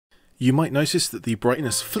You might notice that the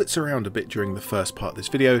brightness flits around a bit during the first part of this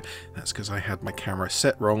video. That's because I had my camera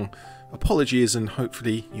set wrong. Apologies, and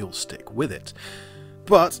hopefully you'll stick with it.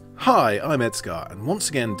 But hi, I'm ED-SKaR, and once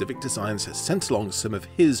again Davik Designs has sent along some of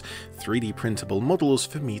his 3D printable models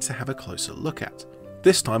for me to have a closer look at.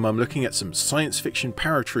 This time I'm looking at some science fiction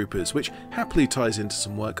paratroopers, which happily ties into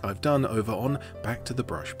some work I've done over on Back to the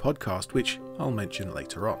Brush podcast, which I'll mention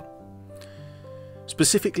later on.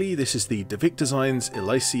 Specifically, this is the Davik Designs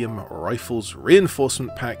Elysian Rifles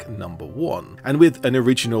Reinforcement Pack number 1, and with an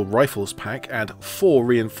original rifles pack and 4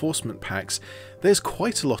 reinforcement packs, there's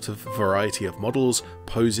quite a lot of variety of models,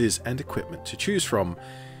 poses and equipment to choose from.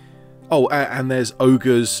 Oh, and there's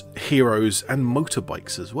ogres, heroes and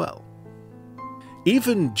motorbikes as well.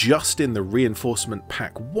 Even just in the Reinforcement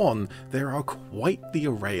Pack 1, there are quite the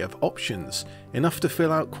array of options, enough to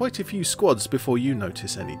fill out quite a few squads before you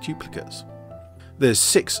notice any duplicates. There's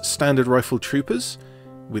 6 standard rifle troopers,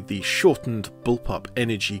 with the shortened bullpup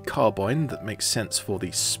energy carbine that makes sense for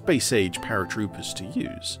the space-age paratroopers to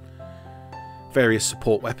use. Various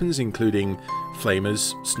support weapons including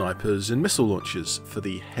flamers, snipers and missile launchers for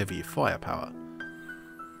the heavy firepower.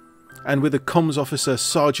 And with a comms officer,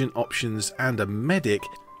 sergeant options and a medic,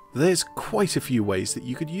 there's quite a few ways that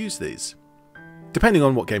you could use these, depending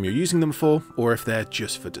on what game you're using them for, or if they're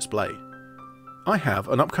just for display. I have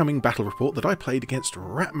an upcoming battle report that I played against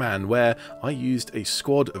Ratman, where I used a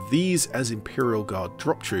squad of these as Imperial Guard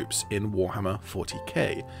drop troops in Warhammer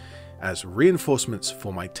 40k, as reinforcements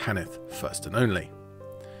for my Tanith First and Only.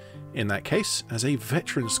 In that case, as a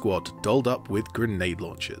veteran squad dolled up with grenade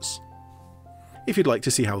launchers. If you'd like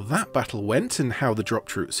to see how that battle went and how the drop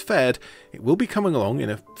troops fared, it will be coming along in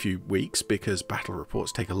a few weeks because battle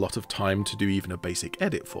reports take a lot of time to do even a basic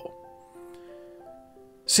edit for.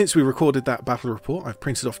 Since we recorded that battle report, I've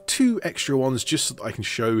printed off 2 extra ones just so that I can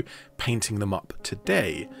show painting them up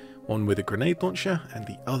today. One with a grenade launcher and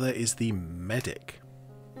the other is the medic.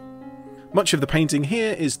 Much of the painting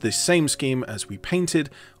here is the same scheme as we painted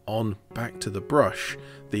on Back to the Brush,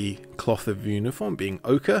 the cloth of uniform being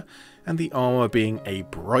ochre and the armour being a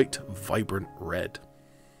bright, vibrant red.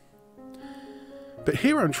 But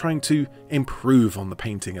here I'm trying to improve on the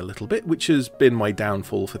painting a little bit, which has been my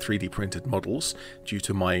downfall for 3D printed models due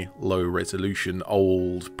to my low resolution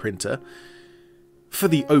old printer. For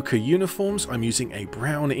the ochre uniforms, I'm using a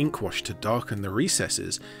brown ink wash to darken the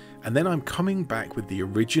recesses, and then I'm coming back with the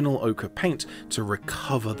original ochre paint to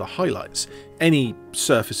recover the highlights, any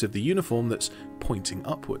surface of the uniform that's pointing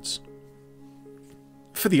upwards.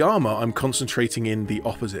 For the armour, I'm concentrating in the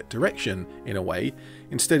opposite direction, in a way.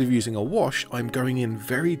 Instead of using a wash, I'm going in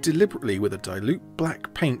very deliberately with a dilute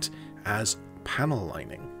black paint as panel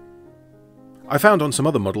lining. I found on some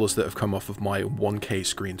other models that have come off of my 1K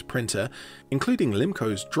screened printer, including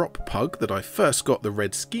Limco's Drop Pug that I first got the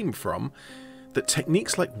red scheme from, that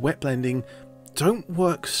techniques like wet blending don't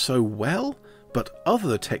work so well, but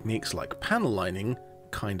other techniques like panel lining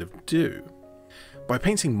kind of do. By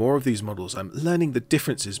painting more of these models, I'm learning the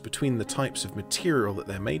differences between the types of material that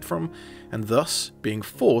they're made from, and thus being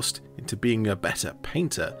forced into being a better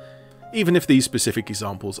painter, even if these specific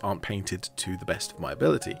examples aren't painted to the best of my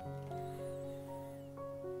ability.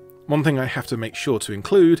 One thing I have to make sure to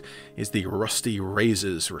include is the Rusty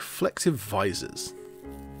Razor's reflective visors.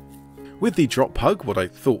 With the Drop Pug, what I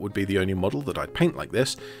thought would be the only model that I'd paint like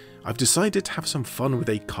this, I've decided to have some fun with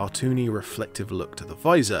a cartoony reflective look to the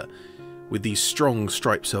visor, with these strong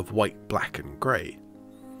stripes of white, black and grey.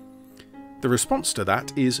 The response to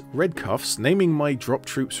that is Red Cuffs naming my drop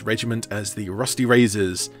troops regiment as the Rusty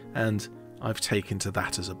Razors, and I've taken to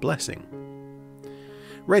that as a blessing.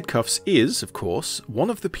 Red Cuffs is, of course, one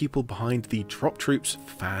of the people behind the Drop Troops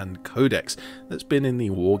fan codex that's been in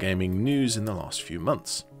the wargaming news in the last few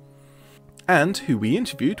months, and who we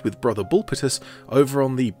interviewed with Brother Bulpitus over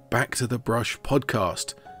on the Back to the Brush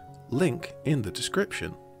podcast, link in the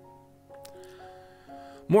description.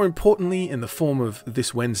 More importantly, in the form of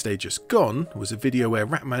this Wednesday just gone, was a video where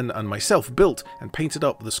Ratman and myself built and painted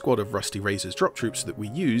up the squad of Rusty Razor's drop troops that we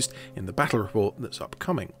used in the battle report that's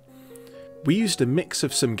upcoming. We used a mix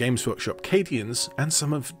of some Games Workshop Cadians and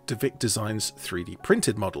some of Davik Designs 3D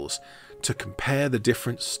printed models to compare the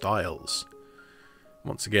different styles.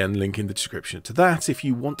 Once again, link in the description to that. If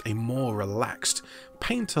you want a more relaxed,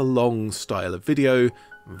 paint-along style of video,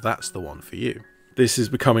 that's the one for you. This is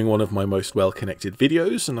becoming one of my most well-connected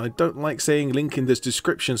videos, and I don't like saying link in this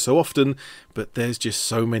description so often, but there's just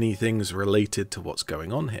so many things related to what's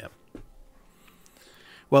going on here.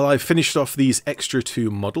 Well, I've finished off these extra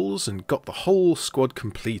 2 models and got the whole squad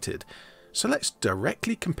completed, so let's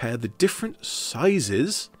directly compare the different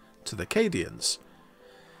sizes to the Cadians.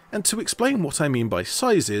 And to explain what I mean by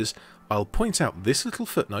sizes, I'll point out this little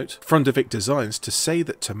footnote from Davik Designs to say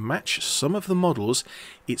that to match some of the models,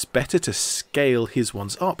 it's better to scale his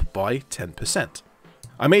ones up by 10%.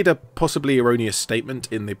 I made a possibly erroneous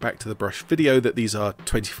statement in the Back to the Brush video that these are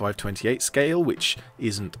 25-28 scale, which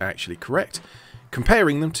isn't actually correct.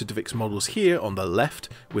 Comparing them to Davik's models here on the left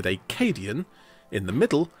with a Cadian in the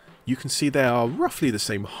middle, you can see they are roughly the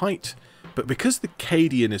same height, but because the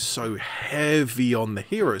Cadian is so heavy on the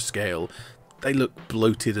hero scale, they look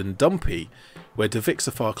bloated and dumpy, where Davik's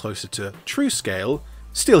are far closer to true scale,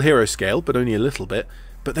 still hero scale but only a little bit,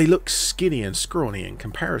 but they look skinny and scrawny in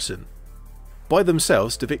comparison. By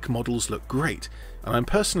themselves, Davik models look great, and I'm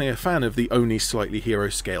personally a fan of the only slightly hero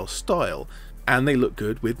scale style, and they look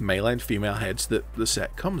good with male and female heads that the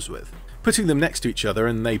set comes with. Putting them next to each other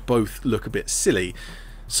and they both look a bit silly,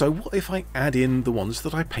 so what if I add in the ones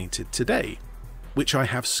that I painted today, which I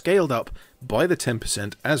have scaled up by the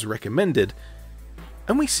 10% as recommended,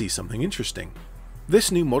 and we see something interesting. This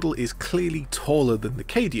new model is clearly taller than the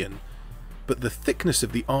Cadian, but the thickness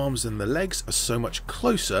of the arms and the legs are so much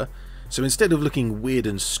closer, so instead of looking weird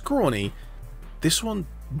and scrawny, this one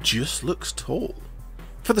just looks tall.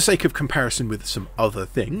 For the sake of comparison with some other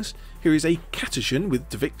things, here is a Catachan with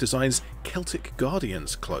Davik Designs' Celtic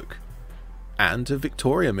Guardians cloak, and a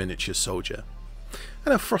Victoria miniature soldier,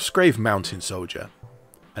 and a Frostgrave mountain soldier,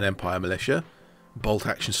 an Empire militia, bolt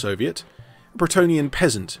action Soviet, a Bretonnian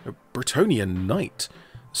peasant, a Bretonnian knight,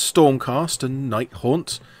 Stormcast and Night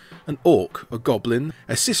Haunt, an Orc, a Goblin,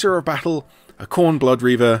 a Sister of Battle, a Khorne Blood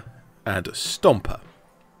Reaver, and a Stomper.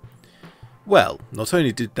 Well, not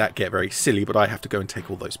only did that get very silly, but I have to go and take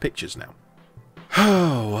all those pictures now.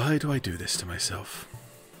 Oh, why do I do this to myself?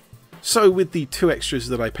 So with the 2 extras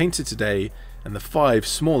that I painted today, and the 5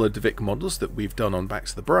 smaller Davik models that we've done on Back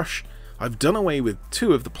to the Brush, I've done away with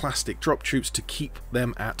 2 of the plastic drop troops to keep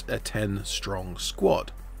them at a 10 strong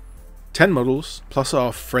squad. 10 models, plus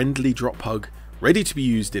our friendly drop hug, ready to be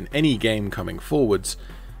used in any game coming forwards,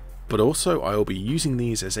 but also I will be using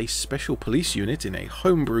these as a special police unit in a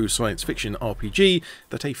homebrew science fiction RPG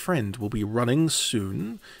that a friend will be running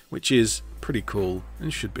soon, which is pretty cool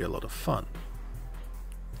and should be a lot of fun.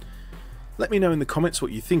 Let me know in the comments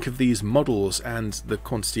what you think of these models and the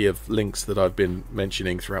quantity of links that I've been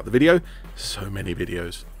mentioning throughout the video. So many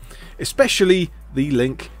videos. Especially the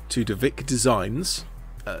link to Davik Designs,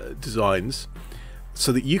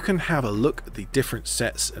 so that you can have a look at the different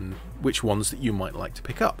sets and which ones that you might like to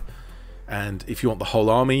pick up. And if you want the whole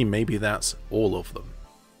army, maybe that's all of them.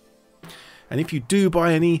 And if you do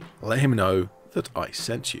buy any, let him know that I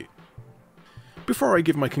sent you. Before I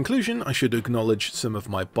give my conclusion, I should acknowledge some of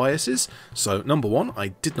my biases. So number 1, I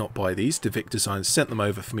did not buy these. Davik Designs sent them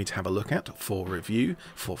over for me to have a look at for review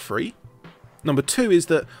for free. Number 2 is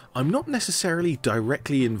that I'm not necessarily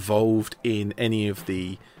directly involved in any of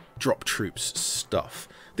the drop troops stuff.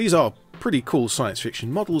 These are pretty cool science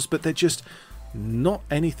fiction models, but they're just not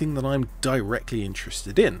anything that I'm directly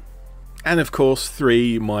interested in. And of course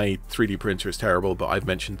 3, my 3D printer is terrible, but I've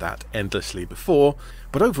mentioned that endlessly before.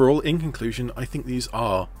 But overall, in conclusion, I think these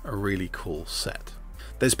are a really cool set.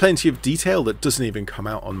 There's plenty of detail that doesn't even come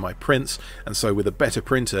out on my prints, and so with a better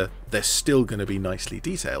printer, they're still going to be nicely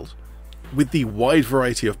detailed. With the wide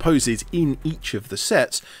variety of poses in each of the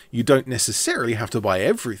sets, you don't necessarily have to buy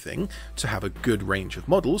everything to have a good range of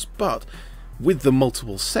models, but with the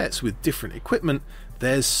multiple sets with different equipment,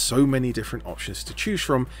 there's so many different options to choose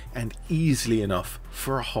from, and easily enough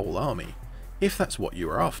for a whole army, if that's what you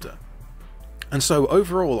are after. And so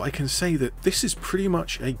overall, I can say that this is pretty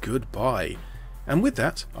much a good buy. And with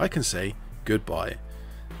that, I can say goodbye.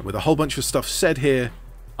 And with a whole bunch of stuff said here,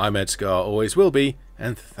 I'm ED-SKaR, always will be,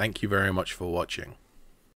 and thank you very much for watching.